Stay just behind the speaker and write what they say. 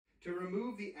To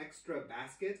remove the extra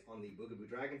basket on the Bugaboo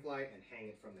Dragonfly and hang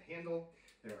it from the handle,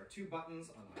 there are two buttons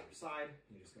on either side.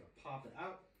 You're just going to pop it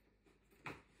out.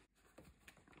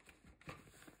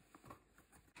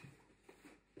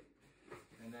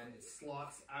 And then it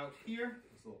slots out here,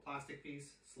 this little plastic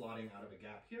piece slotting out of a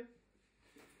gap here.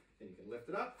 Then you can lift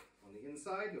it up. On the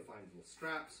inside, you'll find little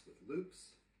straps with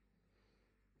loops.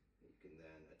 You can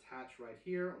then attach right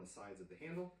here on the sides of the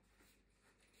handle.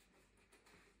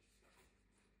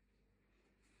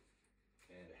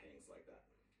 And it hangs like that.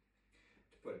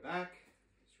 To put it back,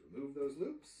 just remove those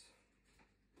loops.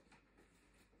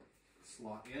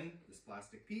 Slot in this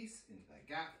plastic piece into that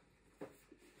gap.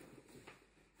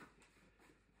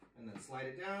 And then slide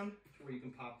it down to where you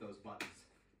can pop those buttons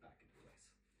back into place.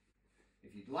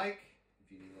 If you'd like,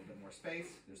 if you need a little bit more space,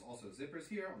 there's also zippers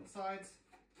here on the sides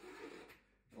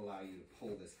that allow you to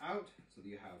pull this out so that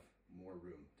you have more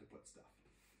room to put stuff.